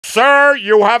Sir,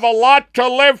 you have a lot to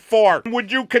live for. Would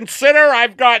you consider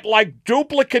I've got, like,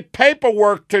 duplicate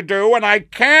paperwork to do and I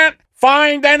can't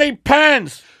find any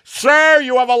pens? Sir,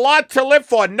 you have a lot to live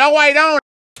for. No, I don't,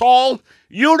 asshole.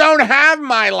 You don't have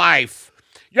my life.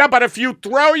 Yeah, but if you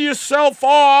throw yourself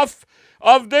off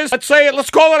of this, let's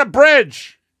call it a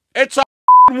bridge. It's a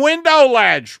window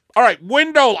ledge. All right,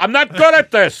 window. I'm not good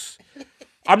at this.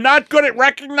 I'm not good at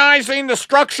recognizing the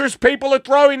structures people are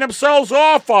throwing themselves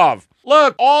off of.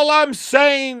 Look, all I'm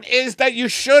saying is that you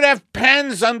should have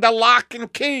pens under lock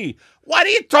and key. What are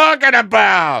you talking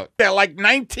about? They're like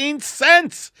 19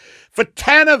 cents for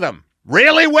 10 of them.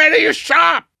 Really? Where do you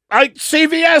shop?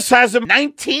 CVS has them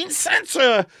 19 cents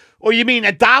or you mean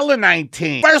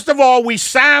 $1.19? First of all, we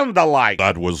sound alike.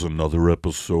 That was another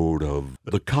episode of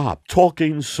The Cop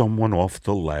talking someone off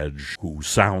the ledge who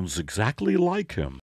sounds exactly like him.